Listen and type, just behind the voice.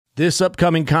This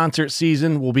upcoming concert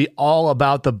season will be all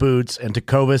about the boots, and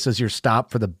Tecovas is your stop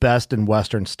for the best in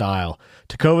Western style.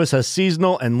 Tecovas has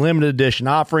seasonal and limited edition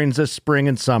offerings this spring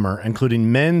and summer,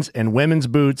 including men's and women's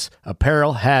boots,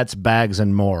 apparel, hats, bags,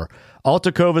 and more. All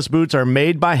Tecovas boots are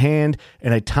made by hand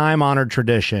in a time-honored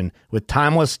tradition with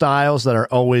timeless styles that are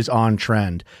always on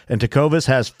trend. And Tecovas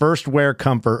has first wear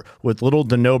comfort with little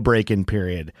to no break-in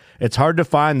period. It's hard to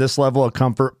find this level of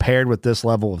comfort paired with this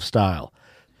level of style.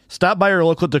 Stop by your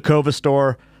local Tecovas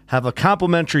store, have a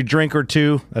complimentary drink or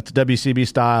two, that's WCB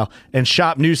style, and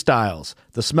shop new styles.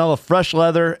 The smell of fresh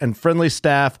leather and friendly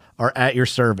staff are at your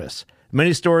service.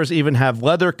 Many stores even have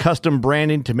leather custom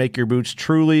branding to make your boots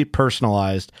truly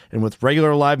personalized. And with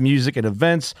regular live music and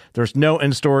events, there's no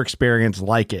in-store experience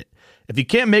like it. If you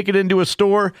can't make it into a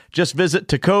store, just visit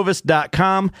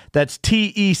tecovas.com. That's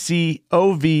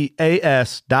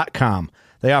TECOVAS.com.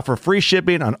 They offer free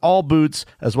shipping on all boots,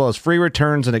 as well as free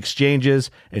returns and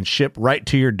exchanges, and ship right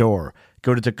to your door.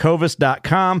 Go to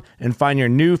tecovas.com and find your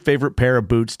new favorite pair of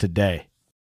boots today.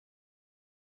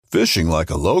 Fishing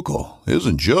like a local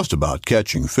isn't just about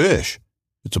catching fish.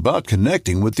 It's about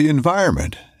connecting with the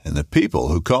environment and the people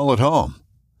who call it home.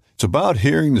 It's about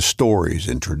hearing the stories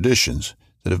and traditions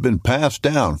that have been passed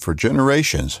down for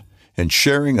generations and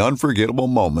sharing unforgettable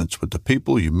moments with the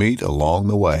people you meet along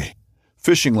the way.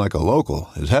 Fishing like a local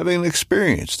is having an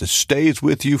experience that stays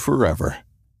with you forever.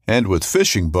 And with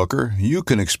Fishing Booker, you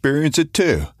can experience it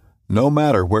too, no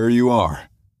matter where you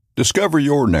are. Discover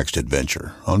your next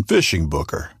adventure on Fishing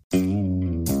Booker.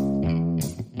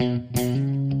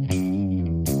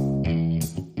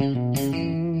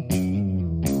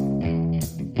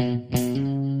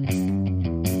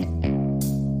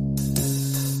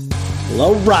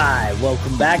 All right,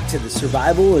 welcome back to the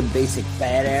Survival and Basic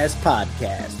Badass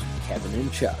Podcast. Kevin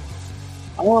and Chuck.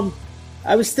 I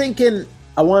was thinking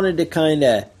I wanted to kind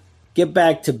of get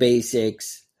back to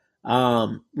basics,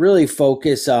 really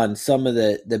focus on some of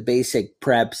the basic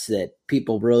preps that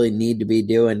people really need to be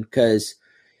doing, because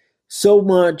so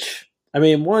much, I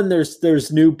mean, one,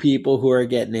 there's new people who are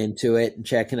getting into it and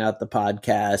checking out the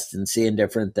podcast and seeing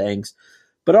different things,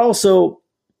 but also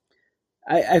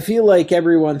I feel like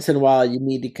every once in a while you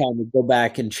need to kind of go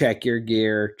back and check your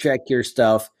gear, check your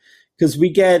stuff, because we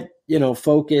get,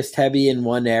 focused heavy in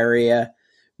one area.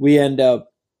 We end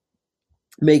up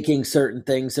making certain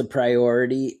things a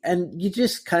priority, and you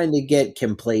just kind of get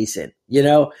complacent,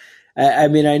 I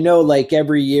mean, I know like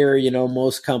every year,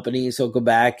 most companies will go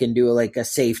back and do like a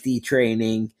safety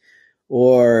training,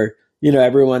 or,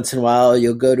 every once in a while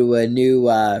you'll go to a new,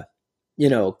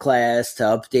 class to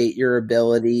update your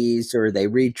abilities, or they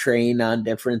retrain on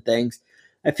different things.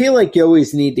 I feel like you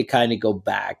always need to kind of go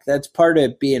back. That's part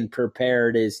of being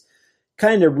prepared, is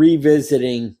kind of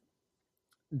revisiting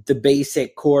the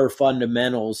basic core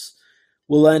fundamentals.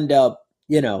 Will end up,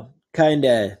 kind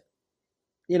of,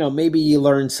 maybe you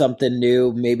learn something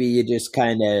new. Maybe you just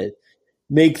kind of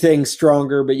make things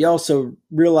stronger, but you also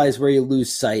realize where you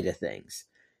lose sight of things.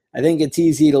 I think it's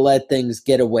easy to let things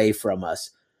get away from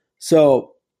us.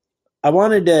 So I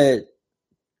wanted to,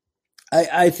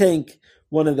 I think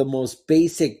one of the most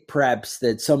basic preps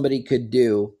that somebody could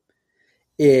do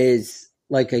is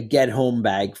like a get home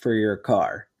bag for your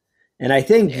car. And I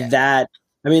think that,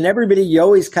 I mean, everybody, you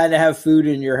always kind of have food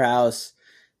in your house,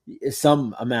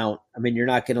 some amount. I mean, you're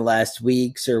not going to last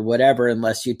weeks or whatever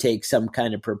unless you take some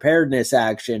kind of preparedness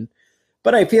action.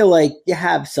 But I feel like you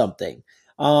have something.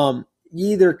 You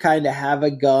either kind of have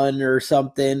a gun or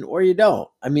something, or you don't.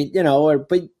 I mean,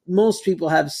 but most people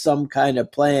have some kind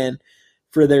of plan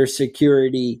for their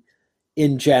security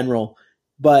in general.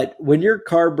 But when your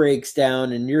car breaks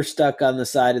down and you're stuck on the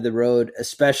side of the road,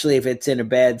 especially if it's in a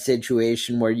bad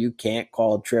situation where you can't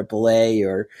call AAA,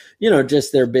 or,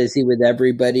 just they're busy with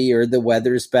everybody, or the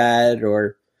weather's bad,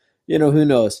 or, who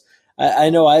knows.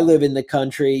 I know I live in the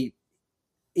country.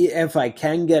 If I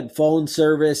can get phone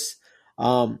service,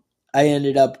 I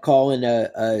ended up calling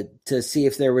to see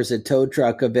if there was a tow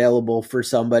truck available for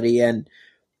somebody. And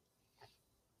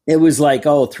it was like,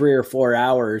 3 or 4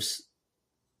 hours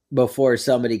before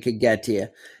somebody could get to you.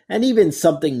 And even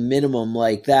something minimum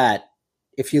like that,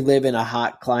 if you live in a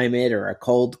hot climate or a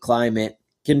cold climate,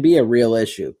 can be a real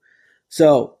issue.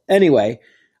 So anyway,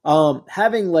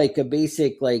 having like a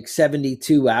basic like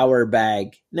 72-hour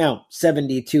bag. Now,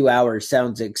 72 hours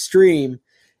sounds extreme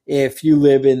if you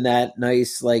live in that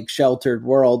nice like sheltered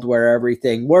world where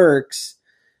everything works.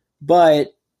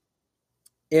 But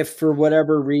if for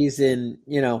whatever reason,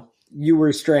 you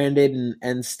were stranded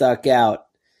and stuck out,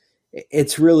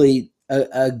 it's really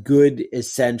a good,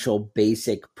 essential,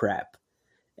 basic prep.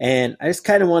 And I just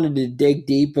kind of wanted to dig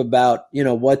deep about,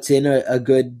 what's in a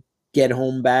good get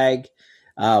home bag,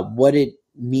 what it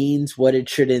means, what it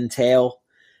should entail.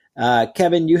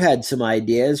 Kevin, you had some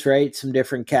ideas, right? Some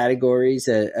different categories,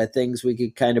 things we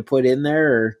could kind of put in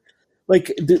there, or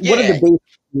like what are the basic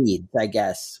needs, I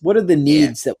guess? What are the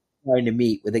needs that we're trying to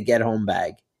meet with a get home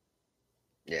bag?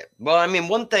 Yeah. Well, I mean,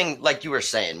 one thing, like you were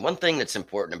saying, one thing that's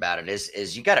important about it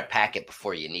is you got to pack it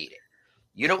before you need it.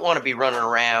 You don't want to be running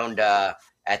around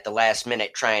at the last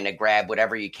minute trying to grab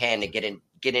whatever you can to get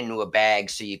into a bag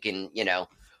so you can,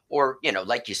 or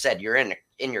like you said, you're in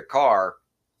your car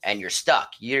and you're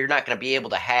stuck. You're not going to be able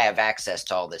to have access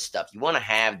to all this stuff. You want to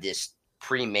have this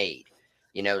pre-made,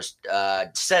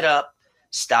 set up,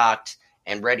 stocked,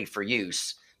 and ready for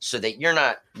use, so that you're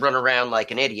not running around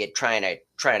like an idiot trying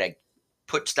to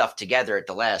put stuff together at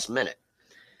the last minute.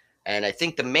 And I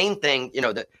think the main thing,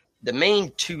 the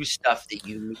main two stuff that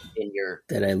you need in your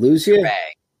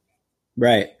bag,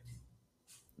 right?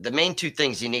 The main two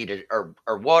things you need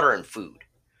are water and food,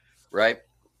 right?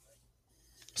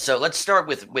 So let's start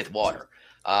with water.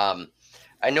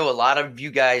 I know a lot of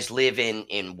you guys live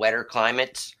in wetter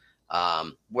climates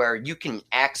where you can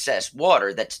access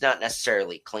water that's not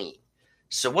necessarily clean.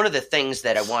 So one of the things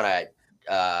that I want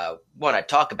to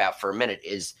talk about for a minute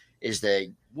is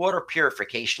the water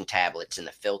purification tablets and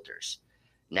the filters.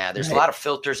 Now, there's a lot of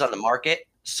filters on the market.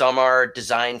 Some are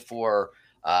designed for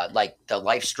like the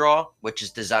Life Straw, which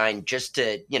is designed just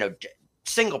to,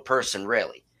 single person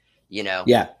really,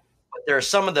 Yeah. But there are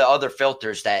some of the other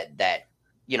filters that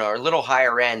are a little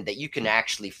higher end that you can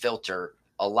actually filter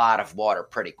a lot of water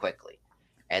pretty quickly.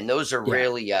 And those are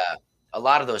really, a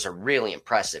lot of those are really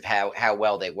impressive how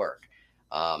well they work.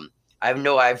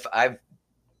 I've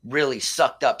really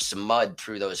sucked up some mud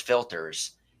through those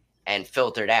filters and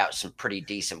filtered out some pretty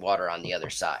decent water on the other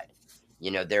side.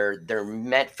 They're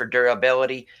meant for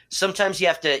durability. Sometimes you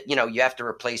have to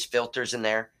replace filters in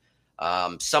there.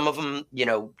 Some of them,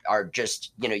 are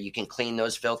just, you can clean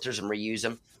those filters and reuse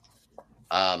them.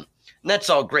 And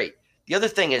that's all great. The other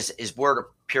thing is water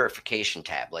purification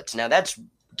tablets. Now that's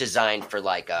designed for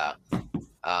like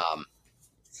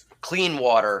clean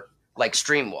water, like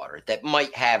stream water that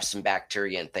might have some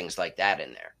bacteria and things like that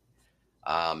in there.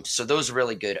 So those are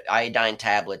really good. Iodine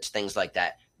tablets, things like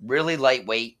that. Really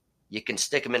lightweight. You can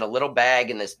stick them in a little bag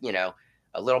in this,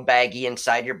 a little baggie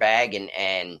inside your bag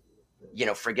and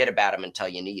forget about them until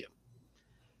you need them.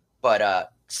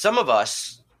 But some of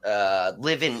us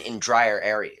live in drier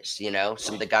areas,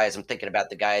 some of the guys, I'm thinking about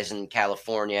the guys in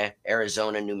California,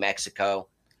 Arizona, New Mexico.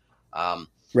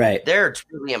 Right. There, it's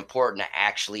really important to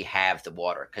actually have the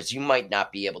water because you might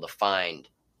not be able to find,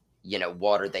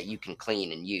 water that you can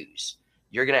clean and use.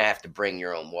 You're going to have to bring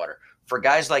your own water. For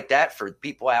guys like that, for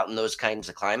people out in those kinds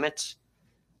of climates,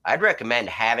 I'd recommend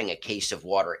having a case of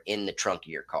water in the trunk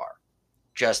of your car.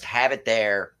 Just have it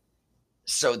there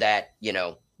so that,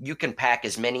 you can pack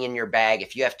as many in your bag.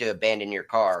 If you have to abandon your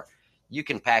car, you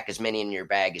can pack as many in your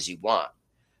bag as you want.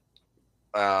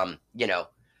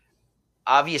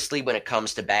 Obviously, when it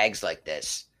comes to bags like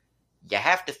this, you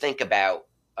have to think about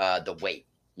the weight.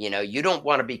 You don't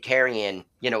want to be carrying,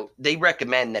 they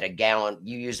recommend that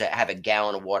have a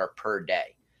gallon of water per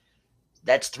day.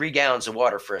 That's 3 gallons of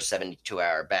water for a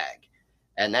 72-hour bag.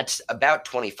 And that's about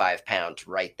 25 pounds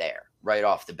right there, right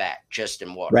off the bat, just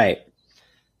in water. Right.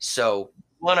 So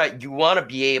you want to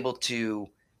be able to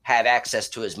have access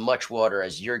to as much water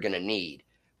as you're going to need,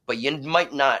 but you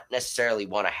might not necessarily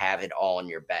want to have it all in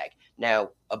your bag. Now,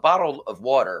 a bottle of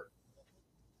water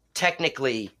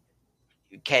technically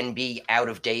can be out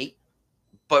of date,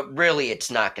 but really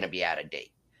it's not going to be out of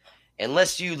date.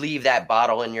 Unless you leave that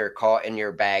bottle in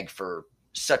your bag for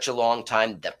such a long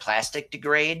time, the plastic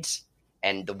degrades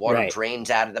and the water drains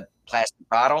out of the plastic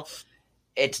bottle,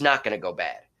 it's not going to go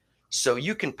bad. So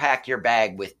you can pack your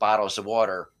bag with bottles of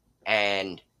water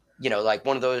and, like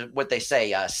one of those, what they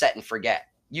say, set and forget.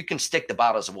 You can stick the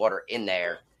bottles of water in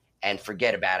there and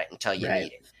forget about it until you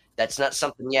need it. That's not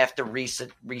something you have to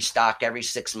restock every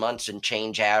 6 months and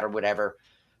change out or whatever.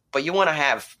 But you want to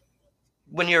have,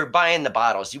 when you're buying the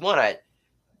bottles, you want to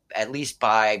at least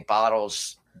buy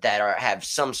bottles that have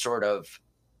some sort of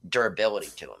durability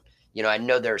to them. I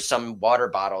know there are some water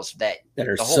bottles that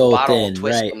are the whole so bottle thin, will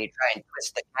twist right. when you try and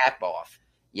twist the cap off,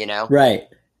 Right.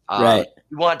 Right.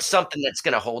 You want something that's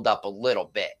going to hold up a little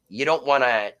bit. You don't want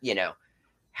to,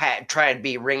 try and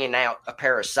be wringing out a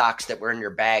pair of socks that were in your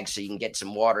bag so you can get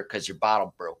some water because your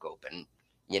bottle broke open,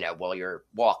 while you're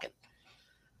walking.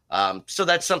 So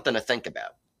that's something to think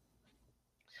about.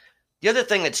 The other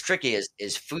thing that's tricky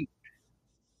is food.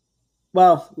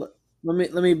 Well,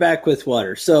 let me back with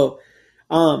water. So,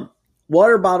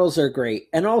 water bottles are great.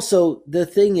 And also the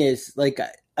thing is, like,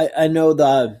 I know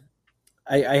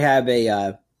I have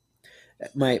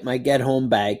my get home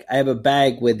bag. I have a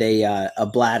bag with a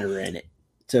bladder in it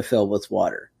to fill with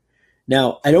water.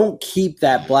 Now, I don't keep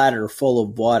that bladder full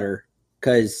of water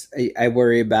because I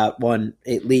worry about, one,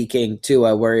 it leaking, two,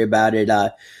 I worry about it.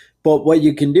 But what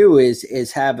you can do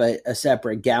is have a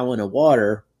separate gallon of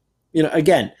water.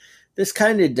 Again, this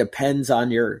kind of depends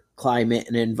on your climate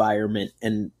and environment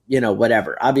and,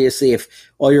 whatever. Obviously, if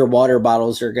all your water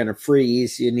bottles are going to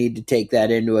freeze, you need to take that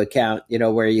into account,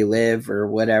 where you live or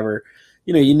whatever.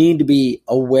 You need to be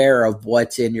aware of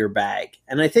what's in your bag.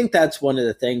 And I think that's one of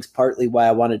the things, partly why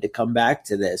I wanted to come back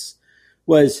to this,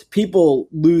 was people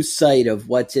lose sight of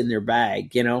what's in their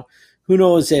bag. Who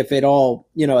knows if it all,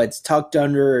 it's tucked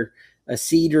under a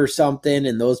seat or something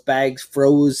and those bags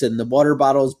froze and the water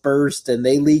bottles burst and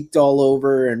they leaked all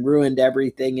over and ruined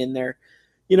everything in there.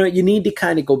 You need to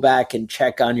kind of go back and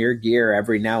check on your gear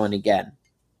every now and again.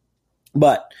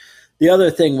 But the other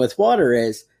thing with water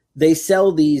is they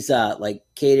sell these like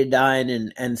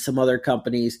Katadyn and some other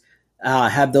companies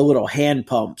have the little hand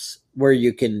pumps where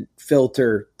you can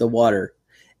filter the water.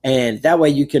 And that way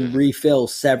you can refill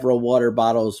several water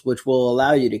bottles, which will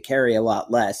allow you to carry a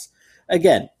lot less.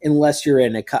 Again, unless you're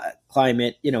in a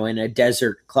climate, in a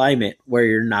desert climate where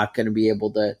you're not going to be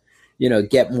able to,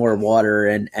 get more water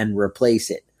and replace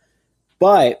it.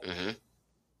 But,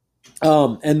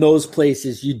 and those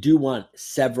places, you do want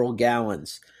several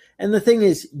gallons. And the thing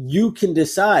is, you can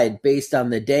decide based on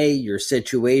the day, your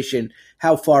situation,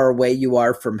 how far away you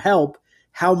are from help,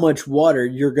 how much water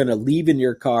you're going to leave in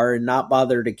your car and not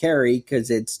bother to carry because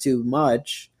it's too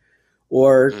much,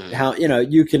 or how,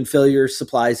 you can fill your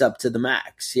supplies up to the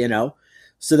max,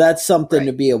 So that's something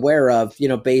to be aware of,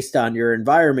 based on your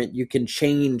environment. You can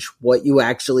change what you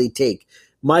actually take.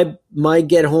 My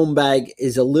get home bag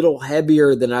is a little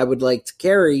heavier than I would like to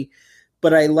carry,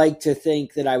 but I like to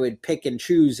think that I would pick and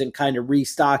choose and kind of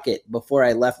restock it before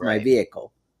I left my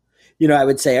vehicle. I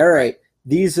would say, all right,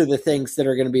 these are the things that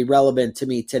are going to be relevant to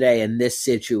me today in this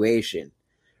situation,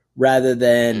 rather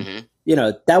than,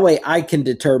 that way I can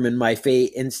determine my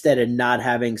fate instead of not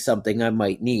having something I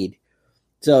might need.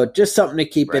 So just something to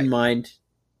keep in mind.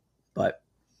 But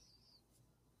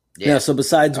so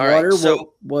besides water,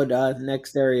 what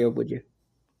next area would you?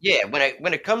 Yeah,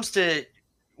 when it comes to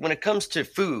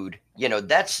food,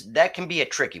 that can be a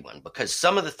tricky one because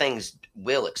some of the things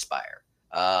will expire.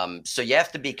 So you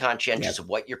have to be conscientious of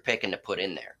what you're picking to put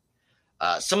in there.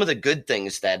 Some of the good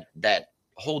things that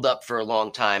hold up for a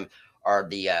long time are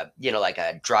the like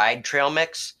a dried trail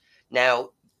mix. Now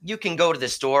you can go to the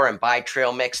store and buy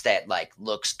trail mix that like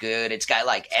looks good. It's got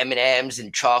like M&Ms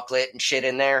and chocolate and shit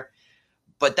in there,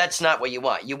 but that's not what you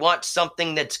want. You want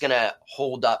something that's gonna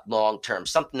hold up long term,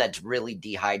 something that's really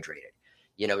dehydrated.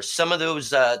 Some of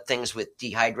those things with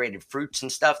dehydrated fruits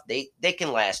and stuff, they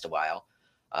can last a while.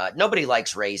 Nobody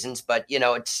likes raisins, but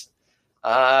it's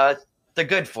they're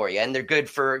good for you, and they're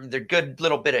good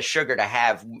little bit of sugar to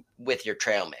have with your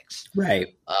trail mix.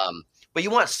 Right. But you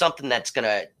want something that's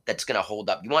gonna hold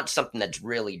up. You want something that's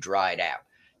really dried out.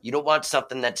 You don't want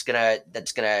something that's gonna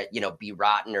be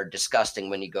rotten or disgusting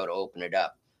when you go to open it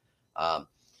up.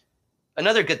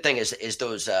 Another good thing is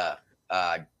those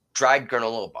dried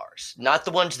granola bars, not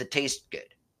the ones that taste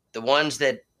good, the ones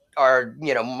that are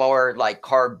more like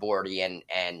cardboardy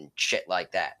and shit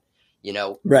like that.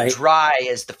 Dry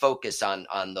is the focus on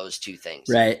those two things.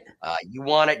 Right. You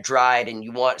want it dried, and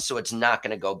so it's not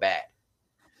going to go bad.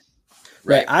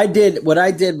 Right. What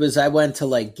I did was I went to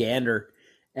like Gander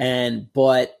and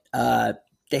bought,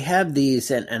 they have these,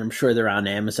 and I'm sure they're on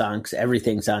Amazon because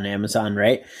everything's on Amazon,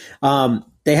 right?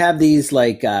 They have these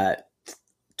like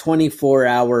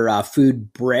 24-hour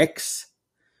food bricks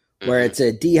where it's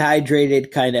a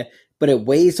dehydrated kind of, but it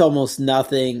weighs almost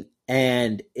nothing,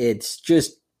 and it's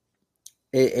just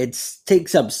it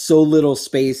takes up so little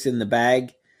space in the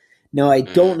bag. Now I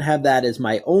don't have that as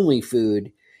my only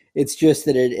food. It's just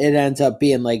that it ends up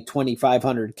being like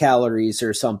 2,500 calories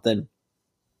or something.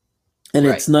 And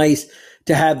it's nice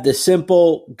to have the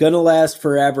simple, gonna last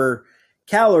forever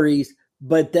calories,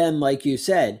 but then like you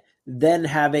said, then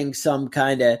having some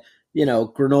kind of,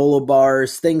 granola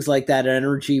bars, things like that,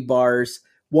 energy bars,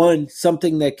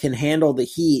 something that can handle the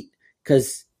heat,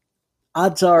 because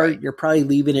odds are you're probably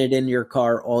leaving it in your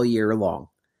car all year long.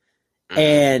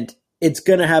 And it's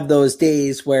going to have those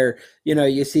days where,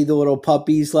 you see the little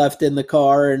puppies left in the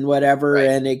car and whatever,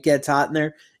 and it gets hot in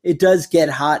there. It does get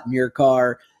hot in your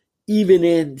car, even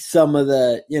in some of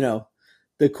the,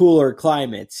 the cooler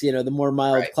climates, the more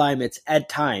mild climates at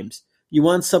times. You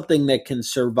want something that can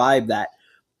survive that.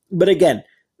 But again,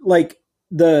 like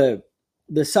the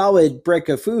the solid brick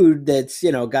of food that's,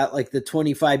 got like the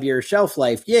 25-year shelf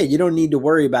life, yeah, you don't need to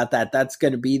worry about that. That's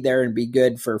going to be there and be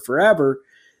good for forever.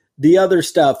 The other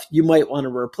stuff you might want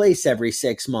to replace every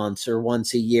 6 months or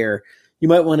once a year. You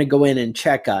might want to go in and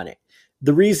check on it.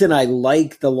 The reason I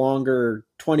like the longer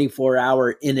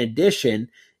 24-hour in addition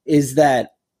is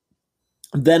that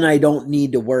then I don't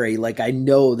need to worry. Like, I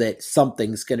know that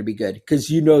something's going to be good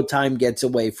because, time gets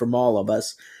away from all of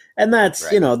us. And that's,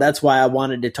 Right. That's why I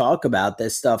wanted to talk about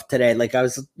this stuff today. Like, I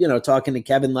was, talking to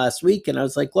Kevin last week, and I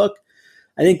was like, look,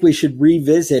 I think we should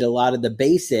revisit a lot of the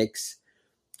basics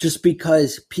just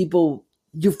because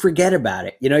you forget about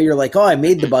it. You're like, oh, I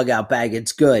made the bug out bag.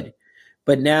 It's good.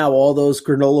 But now all those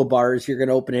granola bars, you're going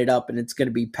to open it up and it's going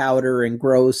to be powder and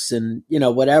gross and,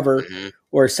 whatever, Mm-hmm.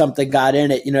 or something got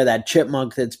in it. That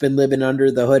chipmunk that's been living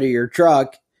under the hood of your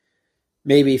truck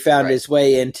maybe found Right. his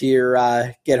way into your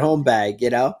get home bag,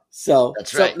 So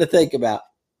That's something right. to think about.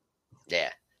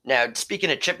 Yeah. Now,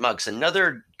 speaking of chipmunks,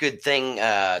 another good thing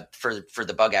for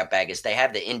the bug out bag is they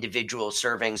have the individual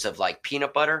servings of like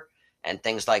peanut butter and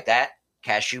things like that,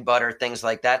 cashew butter, things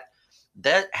like that.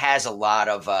 That has a lot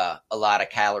of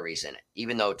calories in it,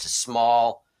 even though it's a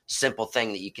small, simple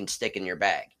thing that you can stick in your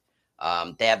bag.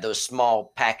 They have those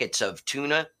small packets of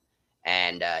tuna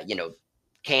and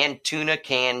canned tuna,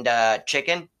 canned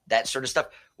chicken, that sort of stuff.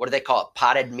 What do they call it?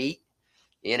 Potted meat.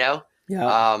 Yeah.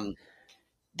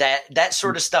 That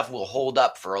sort of stuff will hold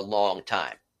up for a long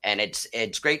time, and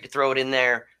it's great to throw it in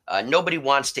there. Nobody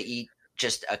wants to eat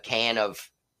just a can of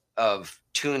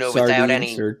tuna without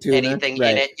Sardines or tuna, anything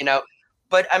right. in it,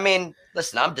 But I mean,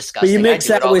 listen, I'm But disgusting. you mix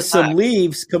I do it that all with the some time.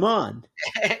 leaves. Come on.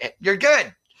 You're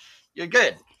good. You're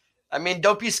good. I mean,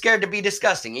 don't be scared to be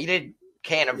disgusting. Eat a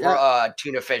can of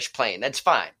tuna fish plain. That's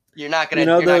fine. You're not gonna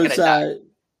you're not gonna die.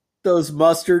 Those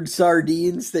mustard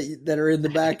sardines that are in the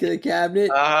back of the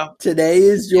cabinet. Uh-huh. Today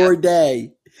is your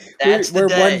day. That's the where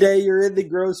day. one day you're in the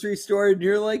grocery store and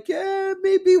you're like, yeah,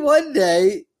 maybe one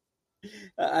day.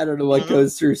 I don't know what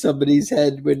goes through somebody's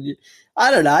head when you. I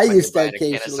don't know. I used to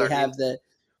occasionally have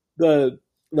the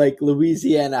like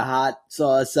Louisiana hot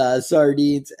sauce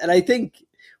sardines, and I think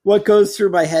what goes through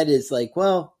my head is like,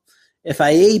 well, if I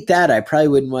ate that, I probably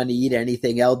wouldn't want to eat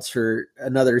anything else for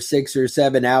another 6 or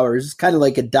 7 hours. It's kind of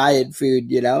like a diet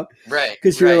food, Right.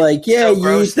 Because you're like, yeah, So you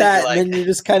gross eat that, like, and then you're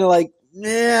just kind of like,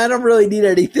 I don't really need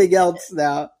anything else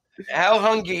now. How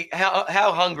hungry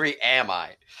am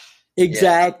I?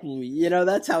 Exactly. Yeah.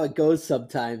 That's how it goes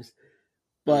sometimes.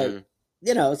 But,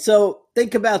 so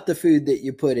think about the food that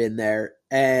you put in there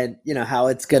and, how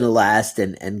it's going to last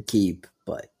and keep.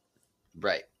 But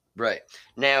Right.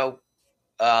 Now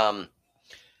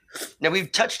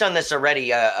we've touched on this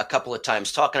already a couple of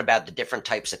times, talking about the different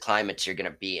types of climates you're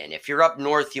going to be in. If you're up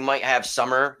north, you might have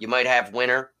summer, you might have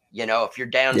winter. If you're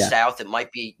down south, it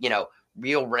might be,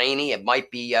 real rainy. It might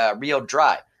be real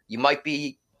dry. You might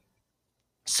be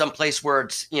someplace where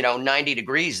it's, 90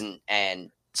 degrees and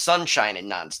sun shining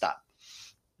nonstop.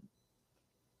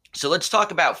 So let's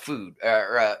talk about food.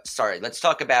 Let's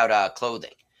talk about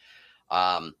clothing.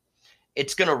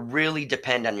 It's going to really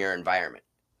depend on your environment.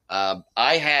 What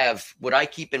I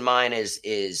keep in mind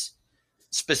is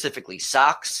specifically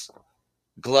socks,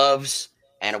 gloves,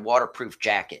 and a waterproof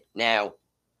jacket. Now,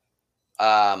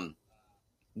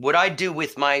 what I do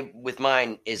with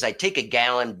mine is I take a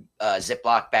gallon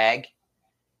Ziploc bag,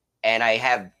 and I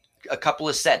have a couple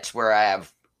of sets where I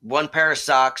have one pair of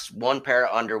socks, one pair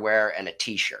of underwear, and a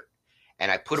t-shirt,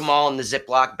 and I put them all in the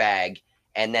Ziploc bag.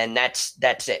 And then that's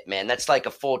it, man. That's like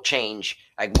a full change.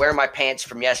 I can wear my pants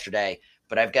from yesterday,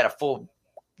 but I've got a full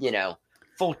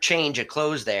change of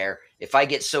clothes there. If I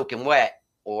get soaking wet,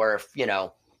 or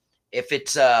if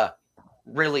it's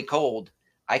really cold,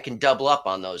 I can double up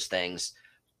on those things.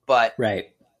 But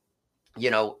right,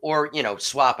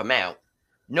 swap them out.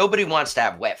 Nobody wants to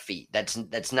have wet feet. That's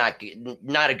not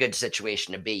a good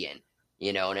situation to be in.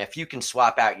 And if you can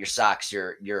swap out your socks,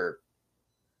 you're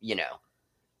and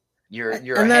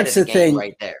ahead that's of the the game thing.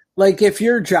 right there. Like, if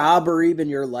your job or even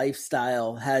your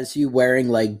lifestyle has you wearing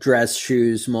like dress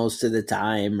shoes most of the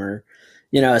time, or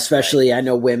especially, right. I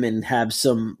know women have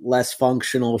some less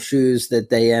functional shoes that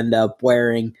they end up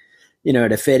wearing,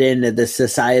 to fit into the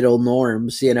societal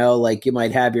norms. Like you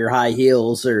might have your high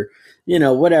heels or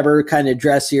whatever kind of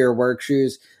dressier work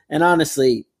shoes. And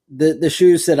honestly, the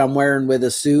shoes that I'm wearing with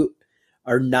a suit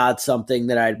are not something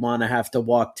that I'd want to have to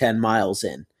walk 10 miles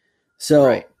in. So.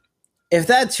 Right. If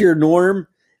that's your norm,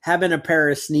 having a pair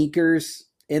of sneakers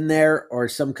in there or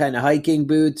some kind of hiking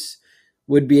boots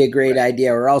would be a great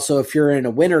idea. Or also, if you're in a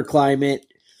winter climate,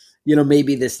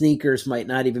 maybe the sneakers might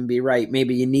not even be right.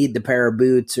 Maybe you need the pair of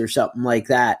boots or something like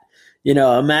that.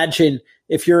 Imagine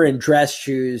if you're in dress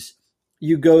shoes,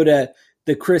 you go to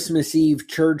the Christmas Eve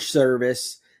church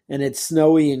service and it's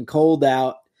snowy and cold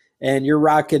out and you're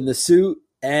rocking the suit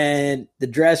and the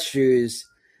dress shoes,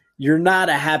 you're not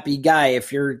a happy guy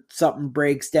if something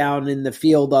breaks down in the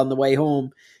field on the way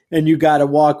home and you got to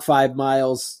walk 5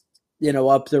 miles,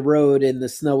 up the road in the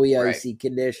snowy, icy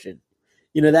condition.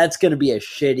 That's going to be a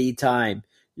shitty time.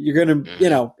 You're going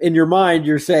to, in your mind,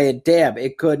 you're saying, damn,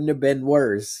 it couldn't have been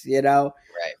worse, Right.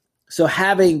 So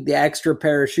having the extra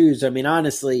pair of shoes, I mean,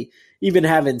 honestly, even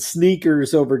having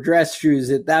sneakers over dress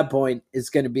shoes at that point is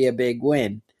going to be a big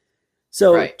win.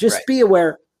 So just be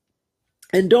aware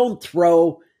and don't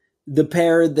throw the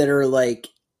pair that are like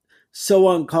so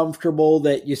uncomfortable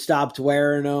that you stopped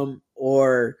wearing them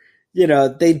or,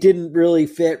 they didn't really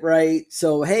fit right.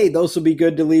 So, hey, those will be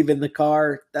good to leave in the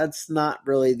car. That's not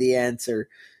really the answer.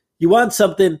 You want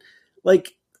something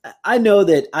like, I know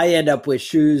that I end up with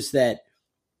shoes that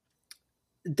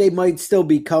they might still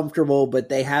be comfortable, but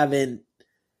they haven't,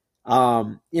 they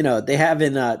don't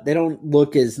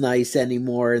look as nice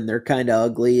anymore and they're kind of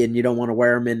ugly and you don't want to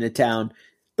wear them into town.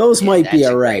 Those might be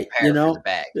all right.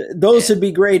 Those would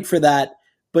be great for that.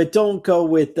 But don't go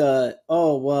with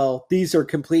these are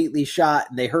completely shot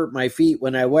and they hurt my feet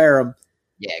when I wear them.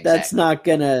 Yeah, exactly.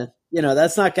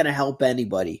 That's not gonna help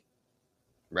anybody.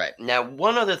 Right. Now,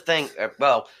 one other thing,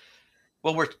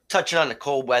 we're touching on the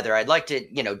cold weather. I'd like to,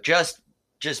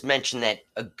 just mention that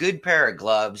a good pair of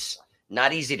gloves,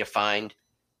 not easy to find,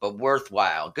 but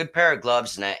worthwhile. Good pair of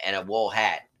gloves and a wool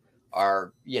hat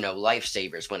are,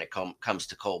 lifesavers when it comes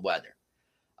to cold weather.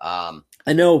 I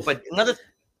know. But another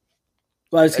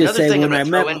Well, I was going to say thing when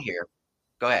I'm I throw in here.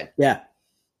 Go ahead. Yeah,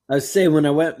 I was saying when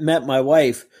I met my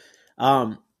wife,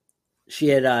 she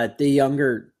had two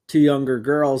younger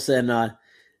girls, and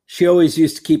she always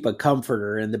used to keep a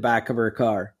comforter in the back of her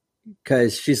car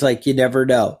because she's like, you never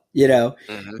know,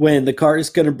 when the car is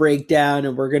going to break down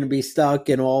and we're going to be stuck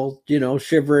and all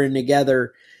shivering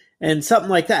together, and something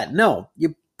like that. No,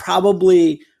 you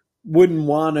probably wouldn't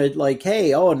want to like,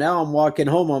 hey, now I'm walking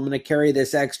home, I'm going to carry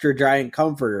this extra giant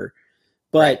comforter.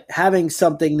 But having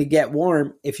something to get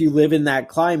warm, if you live in that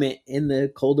climate in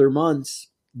the colder months,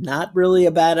 not really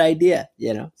a bad idea,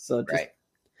 So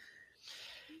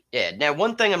Yeah. Now,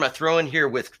 one thing I'm going to throw in here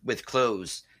with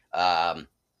clothes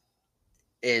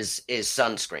is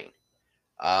sunscreen.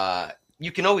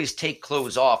 You can always take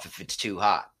clothes off if it's too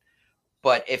hot,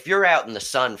 but if you're out in the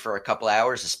sun for a couple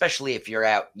hours, especially if you're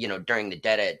out, during the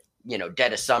dead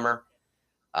of summer,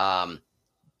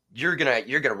 you're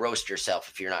gonna roast yourself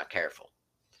if you're not careful.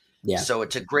 Yeah. So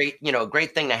it's a great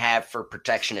thing to have for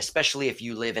protection, especially if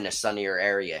you live in a sunnier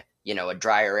area, a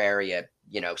drier area,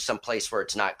 some place where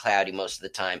it's not cloudy most of the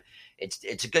time.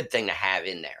 It's a good thing to have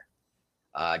in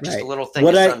there. Just a little thing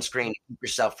of sunscreen to keep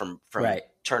yourself from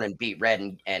turning beet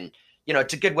red, and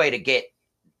it's a good way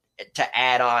to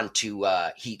add on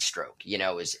to heat stroke.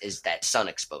 Is that sun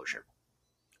exposure.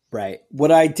 Right.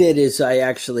 What I did is I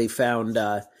actually found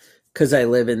because I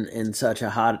live in such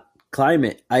a hot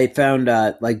climate, I found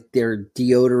like their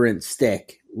deodorant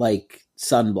stick, like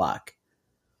sunblock.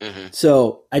 Mm-hmm.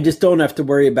 So I just don't have to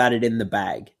worry about it in the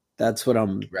bag. That's what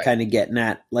I'm kind of getting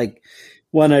at. Like,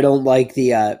 one, I don't like the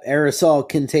aerosol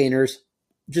containers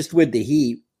just with the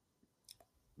heat.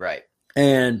 Right.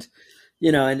 And,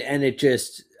 and it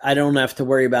just, I don't have to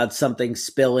worry about something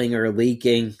spilling or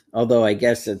leaking. Although I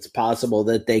guess it's possible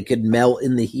that they could melt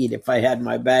in the heat if I had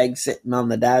my bag sitting on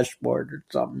the dashboard or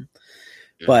something.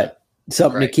 Mm-hmm. But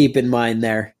something to keep in mind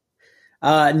there.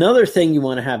 Another thing you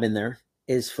want to have in there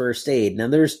is first aid. Now,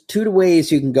 there's two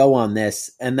ways you can go on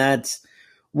this, and that's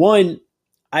one.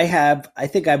 I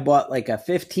think I bought like a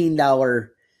 $15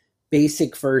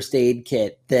 basic first aid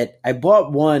kit that I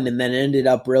bought one and then ended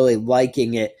up really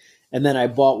liking it, and then I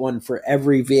bought one for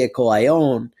every vehicle I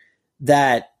own.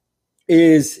 That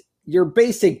is your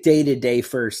basic day-to-day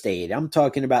first aid. I'm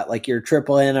talking about like your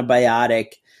triple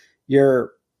antibiotic,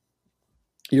 your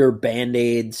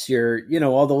Band-Aids, your,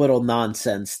 all the little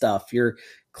nonsense stuff, your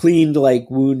cleaned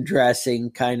like wound dressing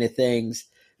kind of things.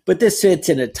 But this fits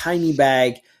in a tiny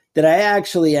bag that I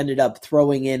actually ended up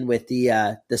throwing in with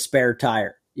the spare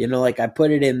tire. Like I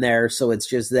put it in there so it's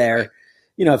just there.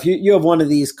 If you have one of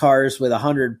these cars with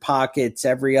 100 pockets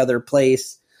every other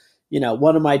place,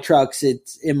 one of my trucks,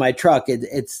 it's in my truck,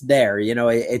 it's there,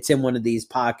 it's in one of these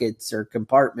pockets or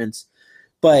compartments.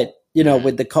 But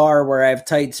with the car where I have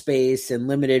tight space and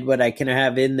limited what I can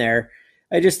have in there,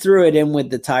 I just threw it in with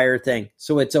the tire thing.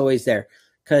 So it's always there,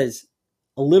 because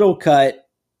a little cut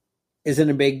isn't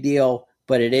a big deal,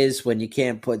 but it is when you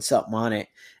can't put something on it.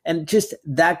 And just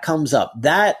that comes up,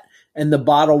 that and the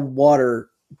bottled water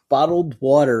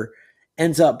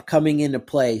ends up coming into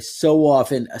play so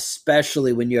often,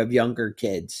 especially when you have younger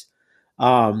kids.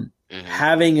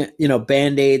 Having,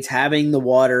 Band-Aids, having the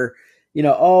water,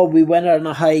 oh, we went on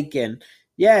a hike and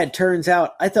yeah, it turns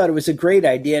out I thought it was a great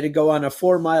idea to go on a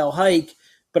 4-mile hike,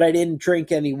 but I didn't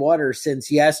drink any water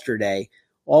since yesterday.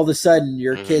 All of a sudden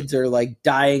your kids are like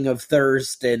dying of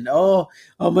thirst and, oh,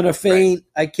 I'm going to faint.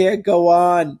 Right. I can't go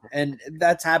on. And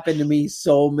that's happened to me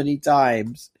so many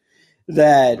times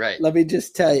that let me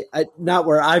just tell you, not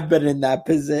where I've been in that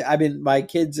position. I mean, my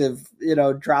kids have,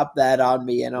 dropped that on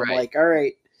me and I'm like, all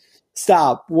right,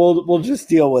 stop. We'll just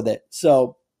deal with it.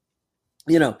 So,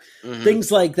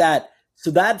 things like that. So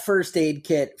that first aid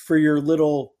kit for your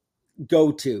little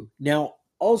go-to. Now,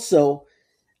 also,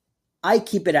 I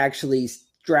keep it actually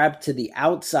strapped to the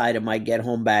outside of my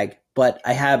get-home bag, but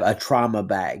I have a trauma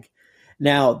bag.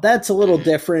 Now, that's a little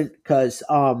different because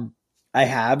I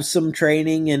have some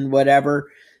training and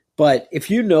whatever, but if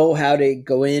you know how to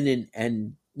go in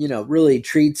and really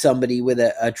treat somebody with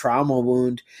a trauma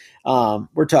wound,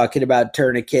 we're talking about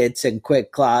tourniquets and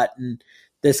quick clot and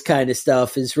this kind of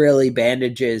stuff, is really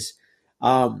bandages.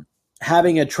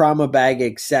 Having a trauma bag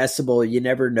accessible, you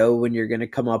never know when you're going to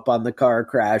come up on the car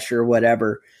crash or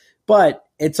whatever, but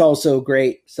it's also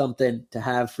great, something to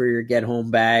have for your get home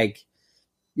bag,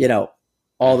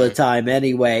 all the time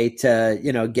anyway,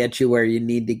 to, get you where you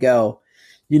need to go.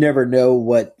 You never know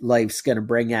what life's going to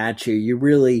bring at you. You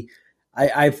really,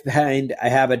 I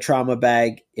have a trauma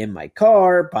bag in my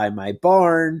car, by my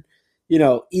barn,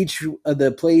 each of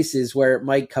the places where it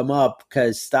might come up,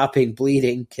 because stopping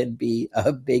bleeding can be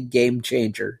a big game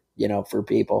changer, for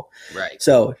people. Right.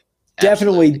 So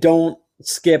definitely don't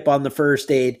skip on the first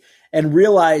aid, and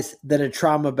realize that a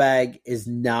trauma bag is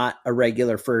not a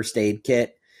regular first aid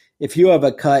kit. If you have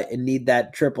a cut and need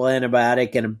that triple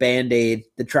antibiotic and a Band-Aid,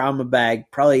 the trauma bag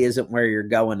probably isn't where you're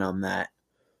going on that.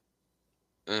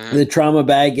 The trauma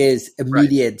bag is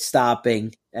immediate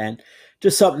stopping, and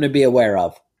just something to be aware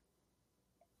of.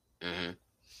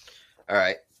 All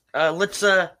right. Let's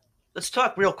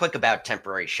talk real quick about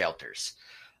temporary shelters.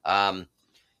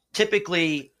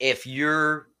 Typically, if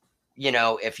you're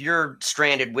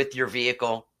stranded with your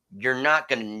vehicle, you're not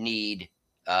going to need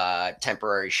a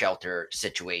temporary shelter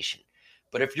situation.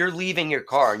 But if you're leaving your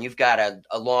car and you've got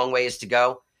a long ways to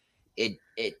go,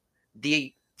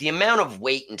 the amount of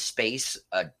weight and space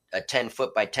a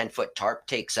 10-foot by 10-foot tarp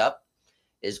takes up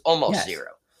is almost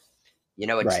zero.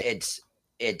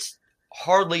 It's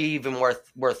hardly even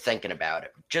worth thinking about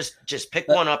it. Just pick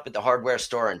one up at the hardware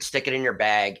store and stick it in your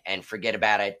bag and forget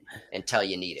about it until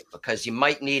you need it, because you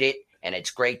might need it, and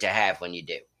it's great to have when you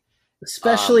do.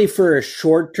 Especially for a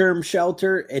short-term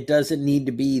shelter, it doesn't need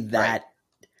to be that,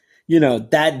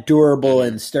 that durable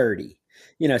and sturdy.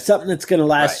 Something that's going to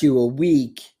last you a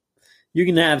week. You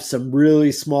can have some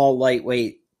really small,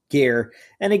 lightweight gear.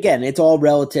 And again, it's all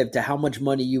relative to how much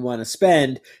money you want to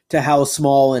spend, to how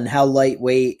small and how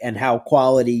lightweight and how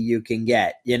quality you can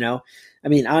get, I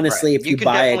mean, honestly, if you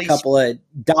buy a couple of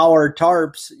dollar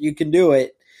tarps, you can do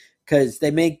it, because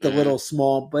they make the little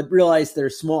small, but realize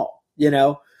they're small,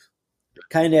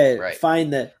 kind of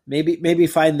find the, maybe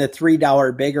find the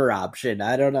 $3 bigger option.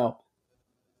 I don't know.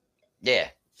 Yeah.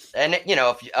 And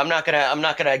I'm not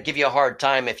gonna give you a hard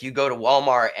time if you go to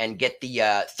Walmart and get the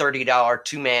 $30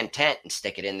 2-man tent and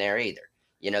stick it in there either.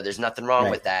 There's nothing wrong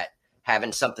with that.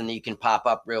 Having something that you can pop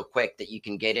up real quick that you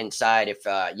can get inside if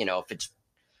if it's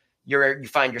you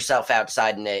find yourself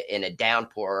outside in a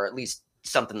downpour, or at least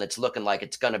something that's looking like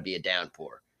it's gonna be a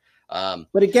downpour.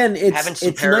 But again, having some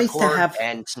it's nice to have,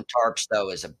 and some tarps though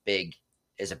is a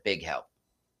big help.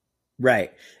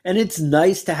 Right, and it's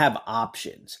nice to have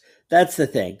options. That's the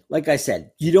thing. Like I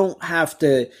said, you don't have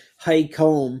to hike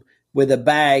home with a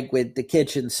bag with the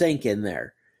kitchen sink in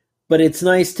there. But it's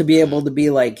nice to be able to be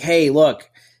like, hey, look,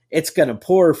 it's going to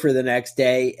pour for the next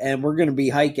day and we're going to be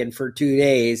hiking for 2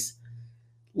 days.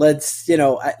 Let's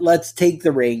take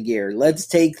the rain gear. Let's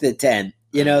take the tent.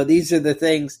 These are the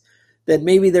things that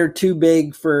maybe they're too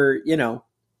big for,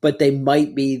 but they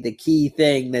might be the key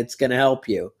thing that's going to help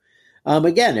you.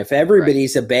 Again, if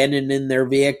everybody's abandoning their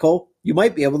vehicle, you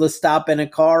might be able to stop in a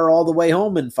car all the way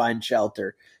home and find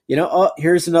shelter.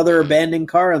 Here's another abandoned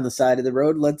car on the side of the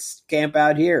road. Let's camp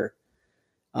out here.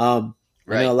 I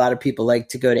know a lot of people like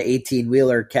to go to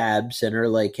 18-wheeler cabs and are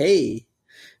like, hey,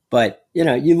 but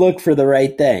you look for the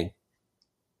right thing.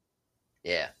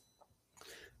 Yeah.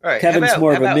 All right. Kevin's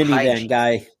more of a minivan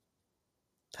guy.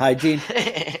 Hygiene.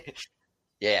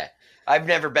 Yeah. I've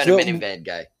never been a minivan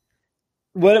guy.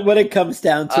 What it comes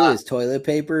down to is toilet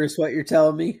paper is what you're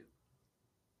telling me?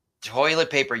 Toilet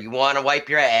paper, you want to wipe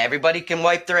your ass. Everybody can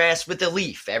wipe their ass with a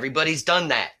leaf. Everybody's done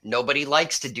that. Nobody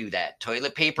likes to do that.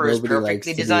 Toilet paper is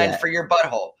perfectly designed for your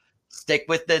butthole. Stick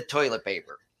with the toilet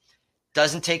paper.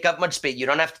 Doesn't take up much space. You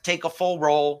don't have to take a full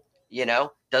roll,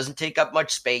 doesn't take up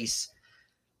much space.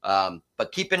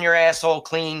 But keeping your asshole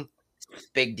clean,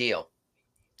 big deal.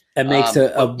 It makes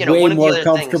a way more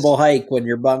comfortable hike when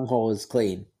your bunghole is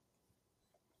clean.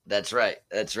 That's right.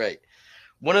 That's right.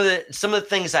 Some of the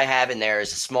things I have in there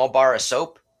is a small bar of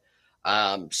soap,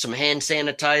 some hand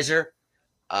sanitizer,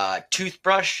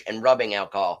 toothbrush, and rubbing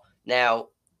alcohol. Now,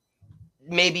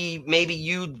 maybe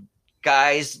you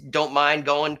guys don't mind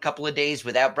going a couple of days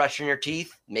without brushing your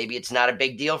teeth. Maybe it's not a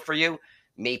big deal for you.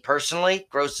 Me personally,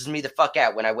 grosses me the fuck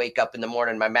out when I wake up in the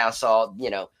morning, my mouth's all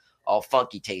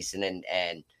funky tasting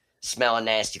and smelling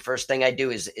nasty. First thing I do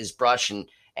is brush, and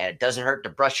it doesn't hurt to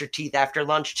brush your teeth after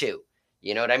lunch too.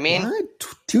 You know what I mean? What?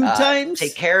 Two times?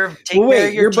 Take care of your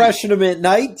you're teeth. Brushing them at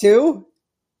night too?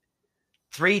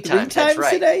 Three times that's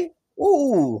right. Today?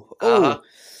 Ooh.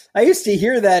 I used to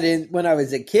hear that when I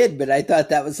was a kid, but I thought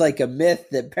that was like a myth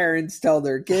that parents tell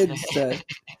their kids to.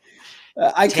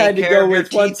 I kind of go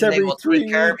with once every 3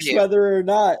 weeks, whether or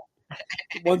not.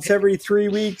 Once every 3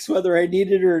 weeks, whether I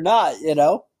need it or not,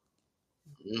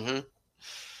 Mm-hmm.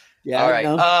 Yeah. All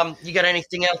right. You got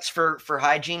anything else for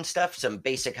hygiene stuff? Some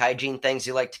basic hygiene things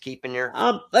you like to keep in your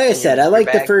like I said, I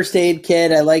like the first aid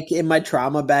kit. I like in my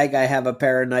trauma bag I have a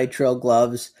pair of nitrile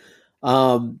gloves.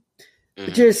 Honestly,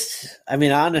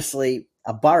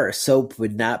 a bar of soap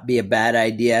would not be a bad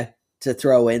idea to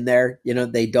throw in there.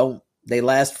 They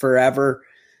last forever.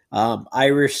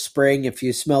 Irish Spring, if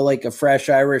you smell like a fresh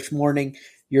Irish morning,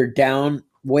 you're down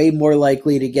way more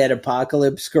likely to get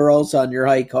apocalypse girls on your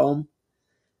hike home.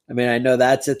 I know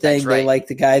that's a thing. That's right. They like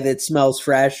the guy that smells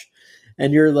fresh.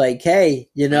 And you're like, hey,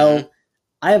 I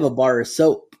have a bar of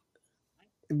soap.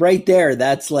 Right there,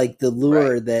 that's like the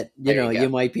lure that, you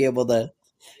might be able to,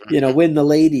 win the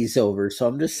ladies over. So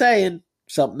I'm just saying,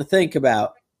 something to think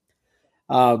about.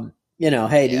 To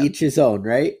each his own,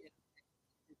 right?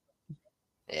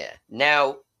 Yeah.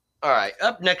 Now, all right.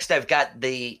 Up next, I've got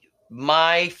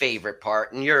my favorite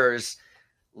part and yours,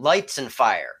 lights and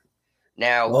fire.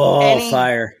 Now,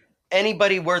 fire.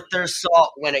 Anybody worth their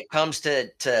salt when it comes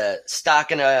to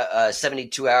stocking a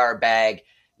 72-hour bag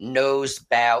knows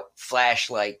about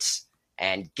flashlights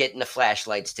and getting the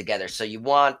flashlights together. So you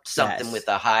want something with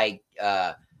a high,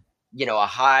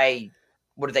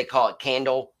 what do they call it?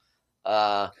 Candle.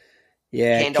 Candle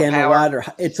power.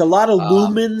 It's a lot of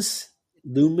lumens.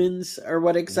 Lumens are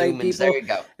what excite people. There you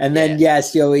go. And then, you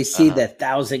always see the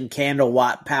 1,000 candle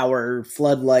watt power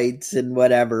floodlights and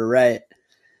whatever, right?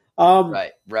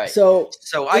 Right. So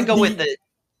I go with the.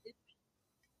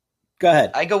 Go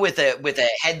ahead. I go with a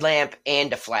headlamp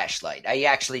and a flashlight. I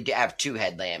actually have 2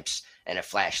 headlamps and a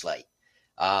flashlight.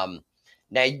 Now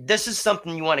this is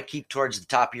something you want to keep towards the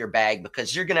top of your bag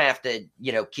because you're going to have to,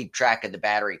 keep track of the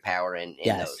battery power in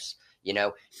those.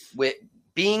 With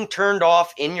being turned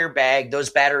off in your bag,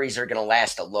 those batteries are going to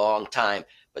last a long time.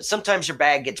 But sometimes your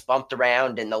bag gets bumped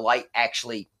around and the light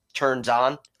actually turns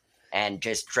on and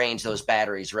just drains those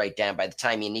batteries right down. By the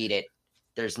time you need it,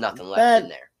 there's nothing left in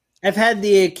there. I've had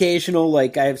the occasional, I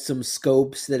have some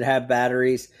scopes that have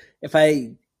batteries. If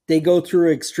they go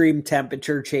through extreme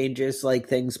temperature changes, like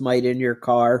things might in your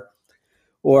car,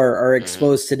 or are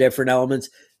exposed to different elements,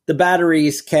 the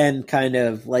batteries can kind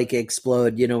of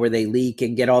explode, where they leak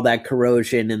and get all that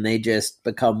corrosion and they just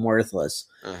become worthless.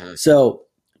 So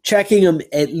checking them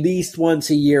at least once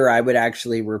a year, I would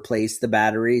actually replace the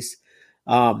batteries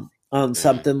on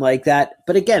something like that.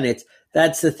 But again,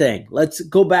 that's the thing. Let's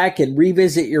go back and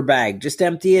revisit your bag. Just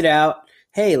empty it out.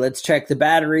 Hey, let's check the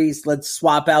batteries. Let's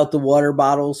swap out the water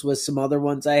bottles with some other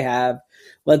ones I have.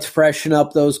 Let's freshen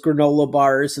up those granola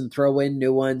bars and throw in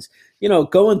new ones.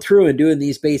 Going through and doing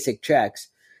these basic checks.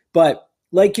 But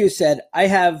like you said, I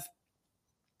have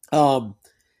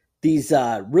these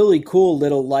really cool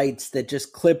little lights that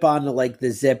just clip onto the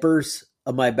zippers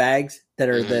of my bags that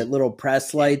are the little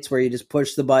press lights where you just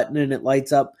push the button and it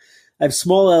lights up. I have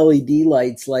small LED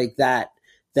lights like that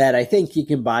I think you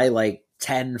can buy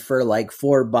 10 for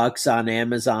 $4 on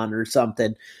Amazon or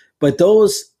something. But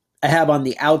those I have on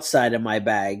the outside of my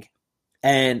bag.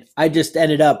 And I just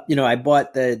ended up, I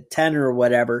bought the 10 or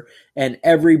whatever, and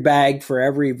every bag for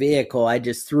every vehicle, I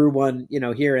just threw one,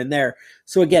 here and there.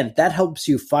 So again, that helps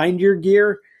you find your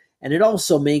gear. And it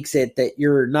also makes it that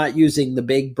you're not using the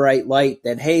big bright light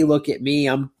that, hey, look at me.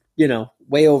 I'm,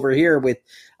 way over here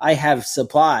I have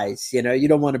supplies, you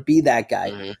don't want to be that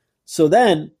guy. So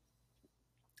then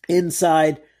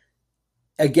inside,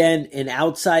 again, an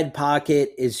outside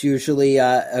pocket is usually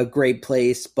a great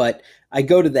place, but I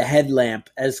go to the headlamp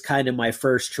as kind of my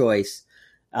first choice.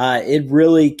 It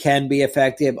really can be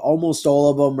effective. Almost all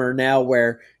of them are now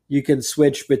where you can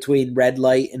switch between red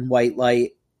light and white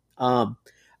light.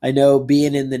 I know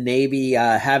being in the Navy,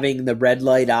 having the red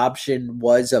light option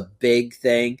was a big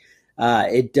thing.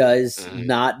 It does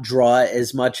not draw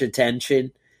as much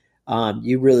attention.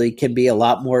 You really can be a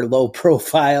lot more low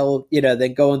profile,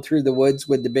 than going through the woods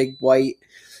with the big white,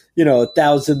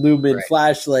 1,000 lumen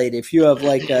flashlight. If you have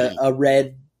like a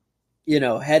red,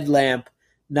 headlamp,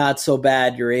 not so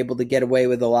bad. You're able to get away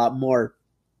with a lot more.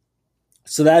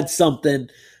 So that's something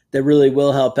that really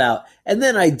will help out. And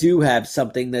then I do have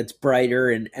something that's brighter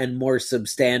and more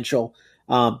substantial.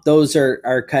 Those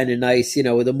are kind of nice,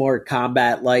 with the more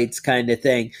combat lights kind of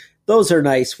thing. Those are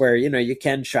nice where, you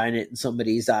can shine it in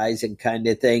somebody's eyes and kind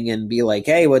of thing and be like,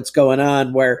 hey, what's going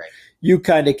on? Where you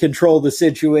kind of control the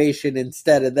situation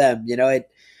instead of them. It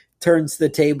turns the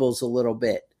tables a little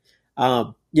bit.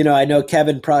 I know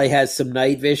Kevin probably has some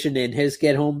night vision in his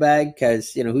get home bag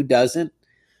because, who doesn't?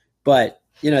 But,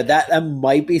 that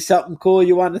might be something cool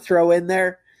you want to throw in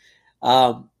there.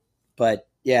 But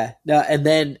yeah, no. And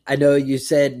then I know you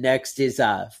said next is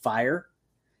fire.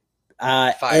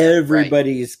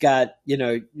 Everybody's got,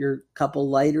 your couple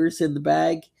lighters in the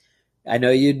bag. I know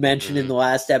you'd mentioned in the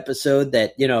last episode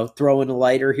that, throwing a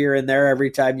lighter here and there every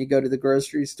time you go to the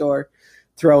grocery store,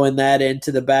 throwing that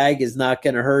into the bag is not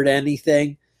going to hurt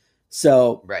anything.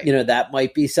 So, that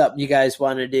might be something you guys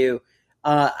want to do.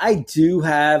 I do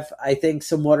have, I think,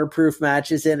 some waterproof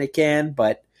matches in a can,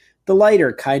 but the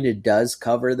lighter kind of does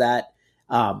cover that.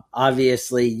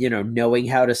 Obviously, knowing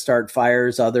how to start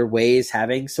fires other ways,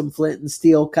 having some flint and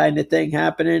steel kind of thing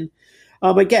happening.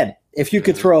 Again, if you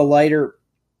could throw a lighter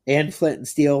and flint and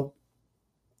steel,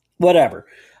 whatever.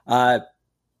 I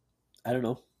don't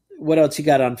know. What else you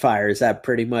got on fire? Is that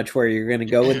pretty much where you're going to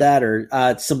go with that, or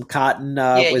some cotton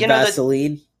with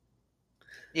Vaseline?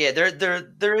 There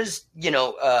is,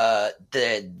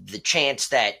 the chance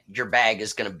that your bag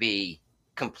is going to be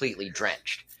completely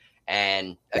drenched,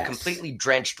 and a completely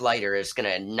drenched lighter is going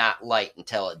to not light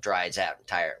until it dries out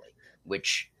entirely,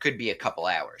 which could be a couple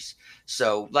hours.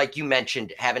 So, like you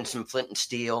mentioned, having some flint and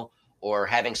steel or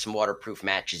having some waterproof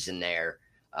matches in there,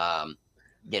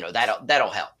 that'll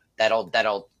help.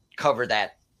 That'll cover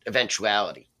that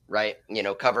eventuality, right?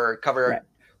 Cover. Right.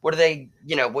 What are they?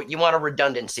 What you want a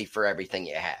redundancy for everything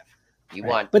you have.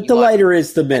 But the lighter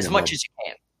is the minimum, as much as you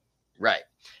can, right?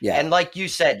 Yeah. And like you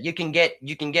said, you can get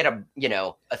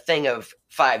a thing of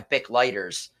 5 Bic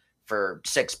lighters for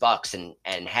 $6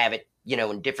 and have it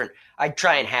in different. I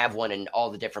try and have one in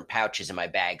all the different pouches in my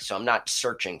bag, so I'm not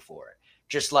searching for it.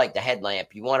 Just like the headlamp,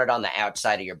 you want it on the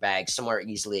outside of your bag, somewhere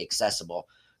easily accessible.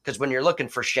 Because when you're looking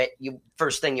for shit,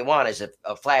 first thing you want is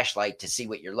a flashlight to see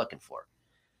what you're looking for.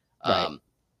 Right.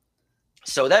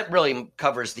 So that really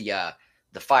covers the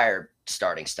fire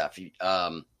starting stuff,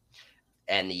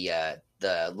 and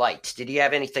the lights. Did you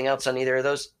have anything else on either of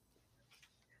those?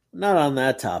 Not on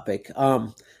that topic.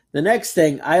 The next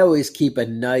thing, I always keep a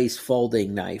nice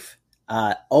folding knife.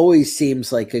 Always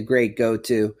seems like a great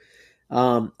go-to.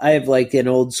 I have like an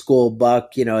old school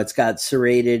buck. It's got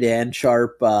serrated and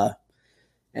sharp.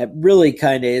 It really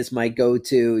kind of is my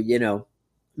go-to,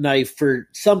 knife for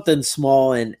something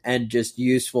small and just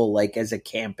useful, like as a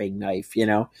camping knife,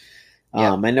 Yeah.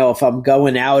 I know if I'm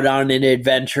going out on an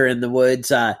adventure in the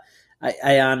woods, I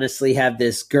honestly have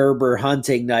this Gerber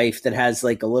hunting knife that has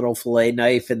like a little fillet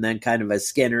knife and then kind of a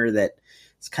skinner that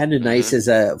it's kind of nice as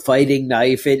a fighting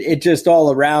knife. It just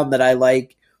all around that I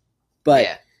like.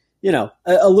 But,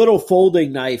 a little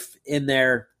folding knife in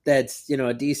there that's,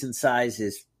 a decent size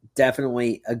is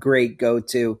definitely a great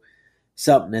go-to,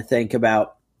 something to think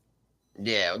about.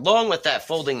 Yeah, along with that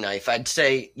folding knife, I'd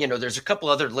say, there's a couple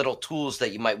other little tools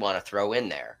that you might want to throw in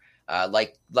there,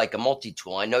 like a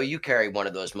multi-tool. I know you carry one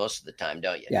of those most of the time,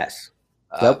 don't you? Yes.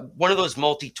 One of those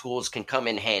multi-tools can come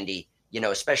in handy,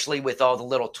 especially with all the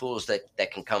little tools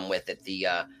that can come with it.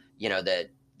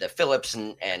 The Phillips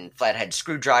and flathead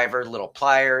screwdriver, little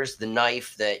pliers, the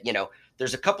knife,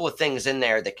 there's a couple of things in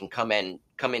there that can come in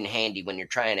handy when you're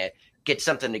trying to get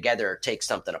something together or take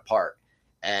something apart.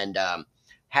 And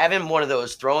having one of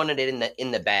those, throwing it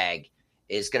in the bag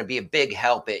is going to be a big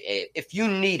help. If you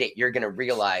need it, you're going to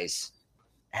realize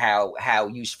how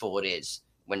useful it is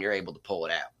when you're able to pull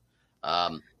it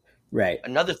out. Right.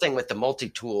 Another thing with the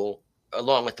multi-tool,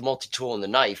 along with the multi-tool and the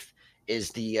knife,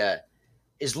 is a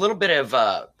little bit of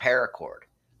paracord.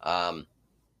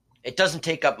 It doesn't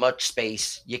take up much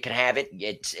space. You can have it.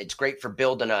 It's great for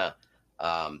building a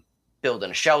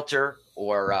building a shelter,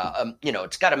 or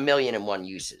it's got 1,000,001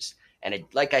 uses. And it,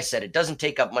 like I said, it doesn't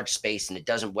take up much space and it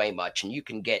doesn't weigh much, and you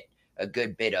can get a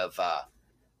good bit of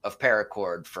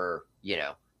paracord for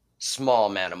small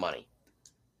amount of money.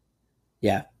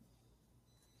 Yeah.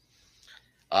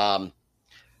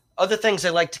 Other things I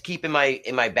like to keep in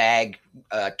my bag,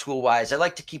 tool wise, I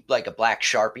like to keep like a black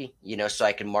Sharpie, so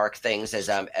I can mark things as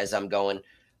I'm going.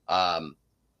 I'd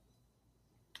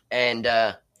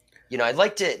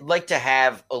like to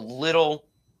have a little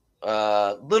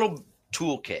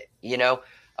toolkit.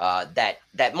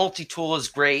 That multi-tool is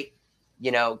great.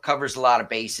 Covers a lot of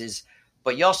bases,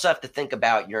 but you also have to think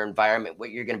about your environment,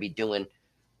 what you're going to be doing.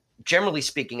 Generally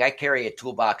speaking, I carry a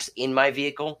toolbox in my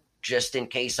vehicle just in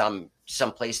case I'm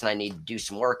someplace and I need to do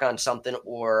some work on something,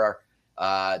 or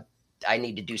I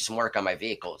need to do some work on my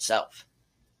vehicle itself.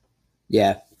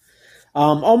 Yeah.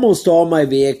 Almost all my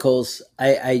vehicles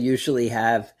I usually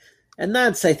have, and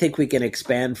I think we can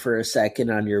expand for a second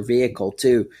on your vehicle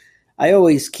too. I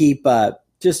always keep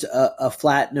just a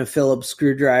flat and a Phillips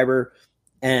screwdriver,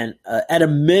 and at a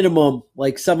minimum,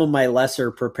 like some of my lesser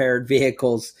prepared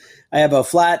vehicles, I have a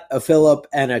flat, a Phillip,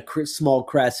 and a small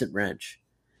crescent wrench.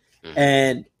 Mm-hmm.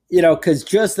 And, because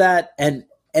just that, and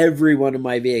every one of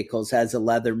my vehicles has a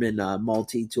Leatherman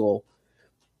multi-tool.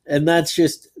 And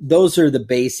those are the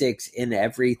basics in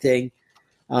everything.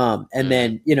 And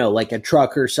then, like a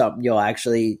truck or something,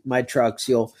 my trucks,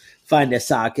 you'll find a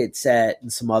socket set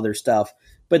and some other stuff.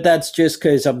 But that's just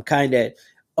because I'm kind of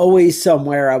always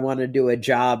somewhere I want to do a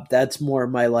job. That's more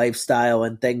my lifestyle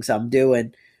and things I'm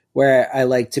doing where I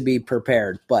like to be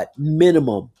prepared. But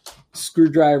minimum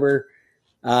screwdriver,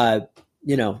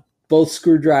 both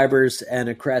screwdrivers and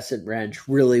a crescent wrench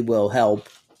really will help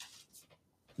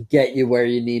get you where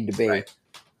you need to be. Right.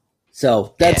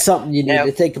 So that's something you need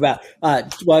to think about. I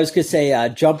was going to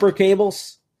say jumper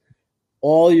cables.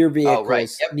 All your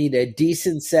vehicles need a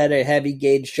decent set of heavy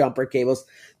gauge jumper cables.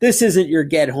 This isn't your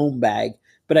get home bag,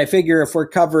 but I figure if we're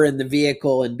covering the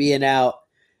vehicle and being out,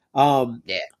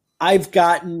 I've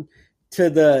gotten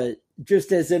to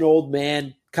just as an old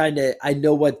man, I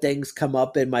know what things come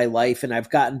up in my life, and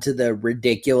I've gotten to the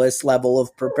ridiculous level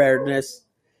of preparedness.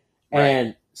 Right.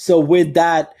 And so with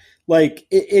that,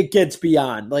 it gets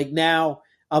beyond. Now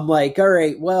I'm like, all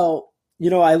right, well,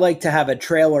 I like to have a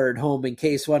trailer at home in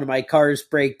case one of my cars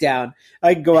break down.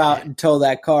 I can go out and tow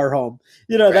that car home.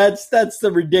 That's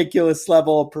the ridiculous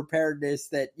level of preparedness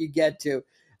that you get to.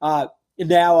 And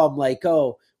now I'm like,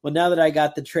 oh, well, now that I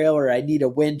got the trailer, I need a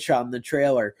winch on the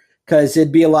trailer because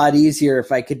it'd be a lot easier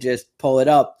if I could just pull it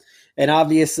up. And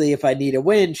obviously, if I need a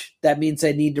winch, that means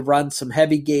I need to run some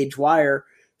heavy gauge wire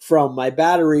from my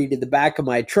battery to the back of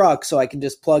my truck so I can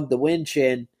just plug the winch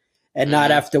in and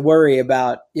not have to worry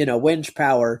about, winch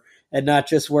power and not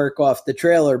just work off the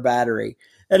trailer battery.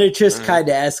 And it just kind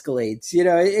of escalates.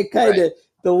 It kind of,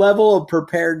 the level of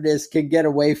preparedness can get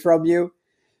away from you.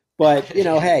 But,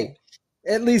 hey,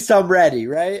 at least I'm ready,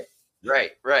 right?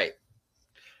 Right.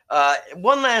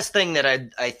 One last thing that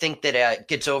I think that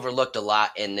gets overlooked a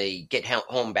lot in the get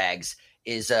home bags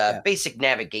is basic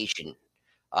navigation.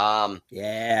 A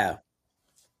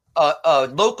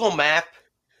local map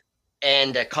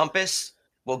and a compass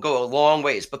will go a long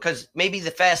ways, because maybe the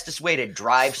fastest way to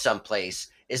drive someplace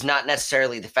is not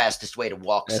necessarily the fastest way to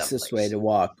walk someplace. Fastest way to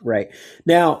walk, right.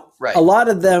 Now, a lot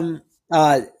of them,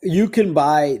 you can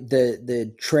buy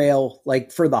the trail,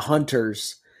 for the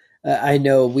hunters. I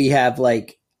know we have,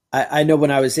 I know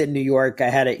when I was in New York, I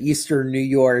had an Eastern New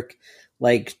York,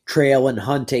 trail and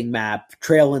hunting map,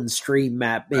 trail and stream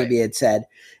map, maybe it said.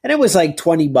 And it was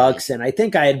 $20. And I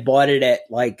think I had bought it at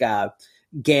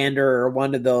Gander or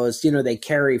one of those, they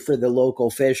carry for the local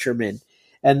fishermen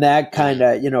and that kind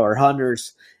of, or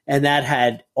hunters. And that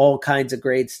had all kinds of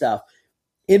great stuff.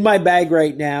 In my bag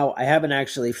right now, I haven't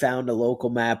actually found a local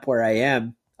map where I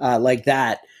am like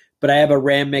that, but I have a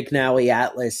Rand McNally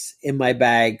Atlas in my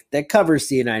bag that covers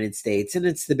the United States, and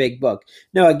it's the big book.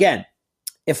 Now, again,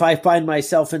 if I find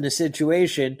myself in a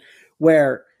situation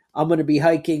where I'm going to be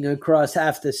hiking across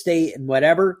half the state and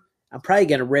whatever, I'm probably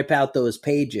going to rip out those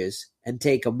pages and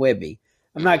take them with me.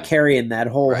 I'm not carrying that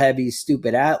whole heavy,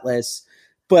 stupid atlas,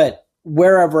 but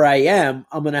wherever I am,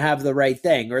 I'm going to have the right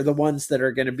thing, or the ones that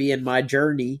are going to be in my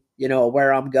journey,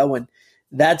 where I'm going.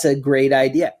 That's a great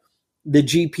idea. The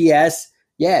GPS,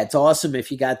 it's awesome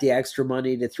if you got the extra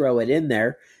money to throw it in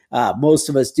there. Most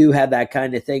of us do have that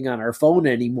kind of thing on our phone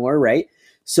anymore, right?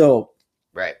 So,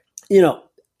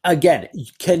 again,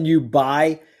 can you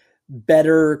buy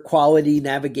better quality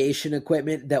navigation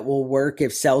equipment that will work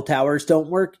if cell towers don't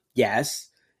work? Yes.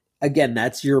 again,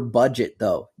 that's your budget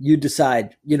though. You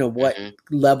decide, what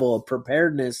level of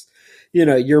preparedness,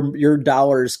 your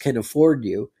dollars can afford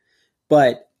you.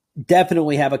 But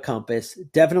definitely have a compass,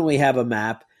 definitely have a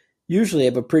map. Usually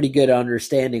have a pretty good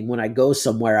understanding when I go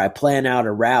somewhere. I plan out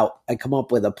a route. I come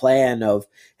up with a plan of,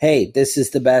 hey, this is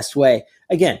the best way.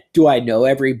 Again, do I know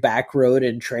every back road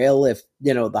and trail if,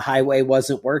 the highway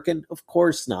wasn't working? Of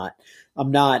course not.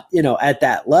 I'm not, at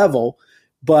that level.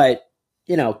 But,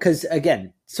 because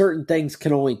again, certain things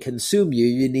can only consume you.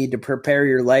 You need to prepare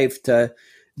your life to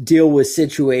deal with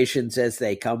situations as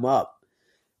they come up.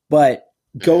 But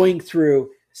going through,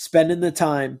 spending the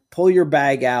time, pull your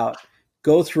bag out,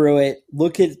 go through it,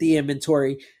 look at the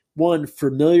inventory. One,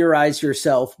 familiarize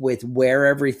yourself with where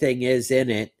everything is in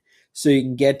it so you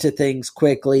can get to things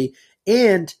quickly.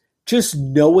 And just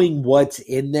knowing what's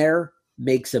in there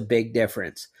makes a big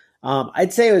difference.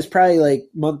 I'd say it was probably like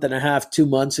a month and a half, 2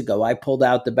 months ago, I pulled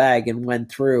out the bag and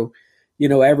went through,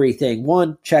 everything.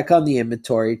 One, check on the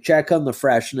inventory, check on the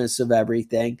freshness of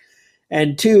everything.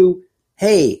 And two,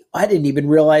 hey, I didn't even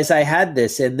realize I had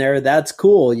this in there. That's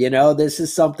cool. This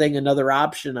is another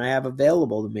option I have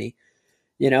available to me,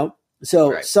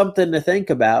 so Right. Something to think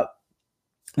about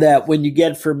that when you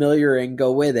get familiar and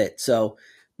go with it. So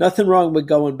nothing wrong with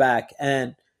going back.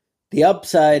 And the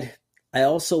upside, I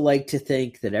also like to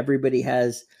think that everybody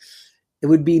has, it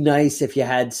would be nice if you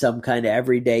had some kind of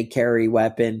everyday carry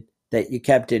weapon that you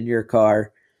kept in your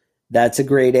car. That's a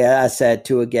great asset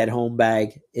to a get home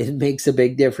bag. It makes a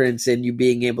big difference in you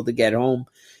being able to get home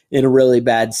in a really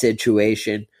bad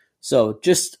situation. So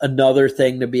just another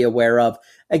thing to be aware of.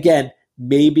 Again,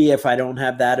 maybe if I don't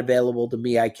have that available to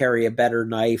me, I carry a better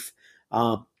knife.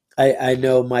 I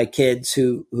know my kids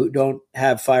who don't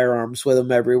have firearms with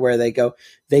them everywhere they go,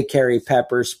 they carry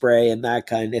pepper spray and that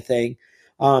kind of thing.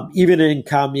 Even in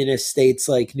communist states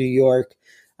like New York,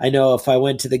 I know if I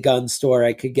went to the gun store,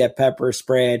 I could get pepper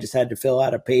spray. I just had to fill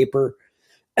out a paper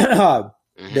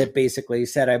that basically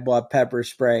said I bought pepper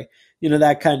spray,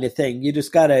 that kind of thing. You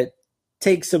just got to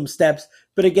take some steps.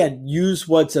 But again, use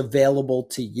what's available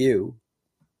to you.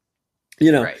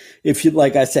 Right. If you,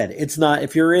 like I said, it's not,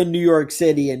 if you're in New York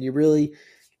City and you really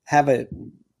have a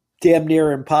damn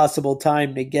near impossible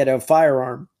time to get a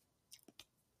firearm,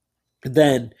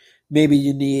 then maybe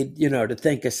you need, to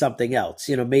think of something else,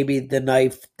 maybe the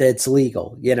knife that's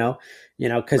legal, because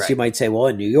Right. you might say, well,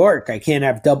 in New York, I can't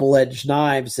have double-edged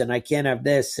knives and I can't have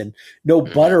this and no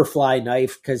butterfly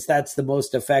knife because that's the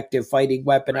most effective fighting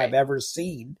weapon I've ever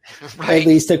seen, Right. at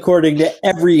least according to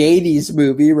every 80s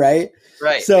movie, right?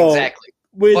 Right. So exactly.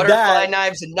 with Butterfly that,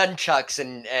 knives and nunchucks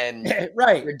and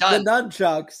right, you're the done.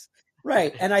 nunchucks,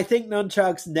 right. And I think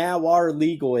nunchucks now are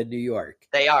legal in New York.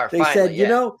 They are. They finally,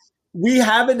 said, we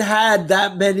haven't had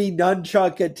that many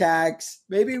nunchuck attacks.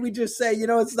 Maybe we just say,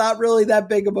 it's not really that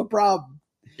big of a problem.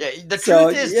 Yeah, the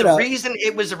truth is, the reason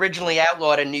it was originally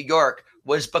outlawed in New York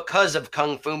was because of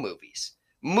kung fu movies.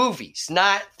 Movies,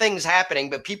 not things happening,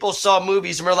 but people saw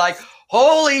movies and were like,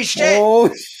 holy shit,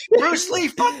 Bruce Lee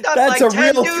fucked up that's like a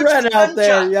 10 real dudes threat with out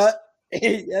there. nunchucks.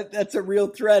 Yeah. That's a real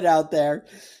threat out there.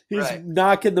 He's Right.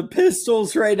 knocking the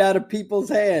pistols right out of people's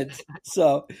hands.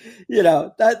 So,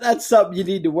 that's something you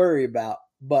need to worry about.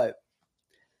 But,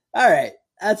 all right,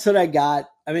 that's what I got.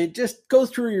 I mean, just go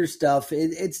through your stuff.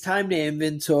 It's time to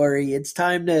inventory. It's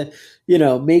time to,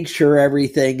 make sure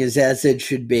everything is as it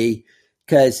should be.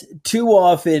 Because too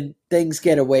often things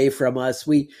get away from us.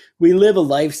 We live a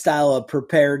lifestyle of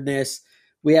preparedness.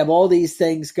 We have all these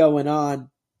things going on.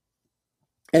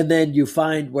 And then you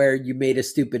find where you made a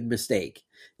stupid mistake.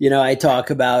 I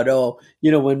talk about,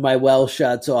 when my well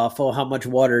shuts off, how much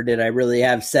water did I really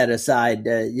have set aside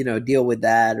to, deal with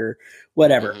that or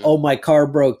whatever. Mhm. Oh, my car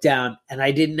broke down and I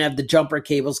didn't have the jumper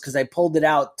cables because I pulled it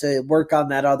out to work on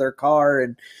that other car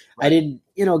and I didn't,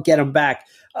 get them back.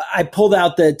 I pulled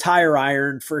out the tire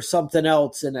iron for something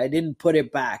else and I didn't put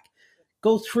it back.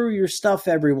 Go through your stuff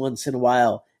every once in a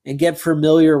while and get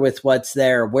familiar with what's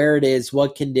there, where it is,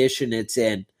 what condition it's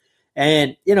in.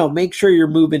 And, make sure you're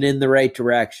moving in the right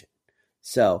direction.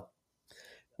 So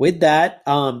with that,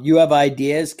 you have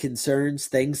ideas, concerns,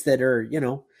 things that are,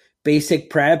 basic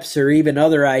preps or even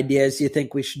other ideas you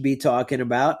think we should be talking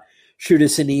about, shoot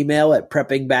us an email at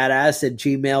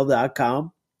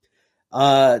preppingbadass@gmail.com.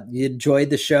 You enjoyed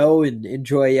the show and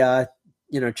enjoy,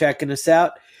 checking us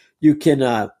out. You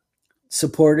can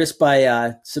support us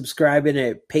by subscribing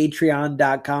at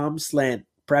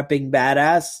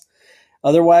patreon.com/preppingbadass.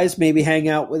 Otherwise, maybe hang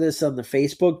out with us on the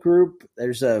Facebook group.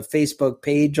 There's a Facebook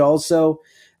page also.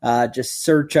 Just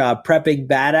search Prepping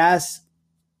Badass.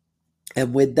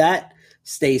 And with that,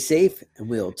 stay safe, and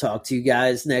we'll talk to you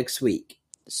guys next week.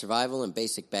 The Survival and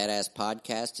Basic Badass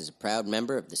podcast is a proud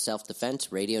member of the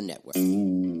Self-Defense Radio Network.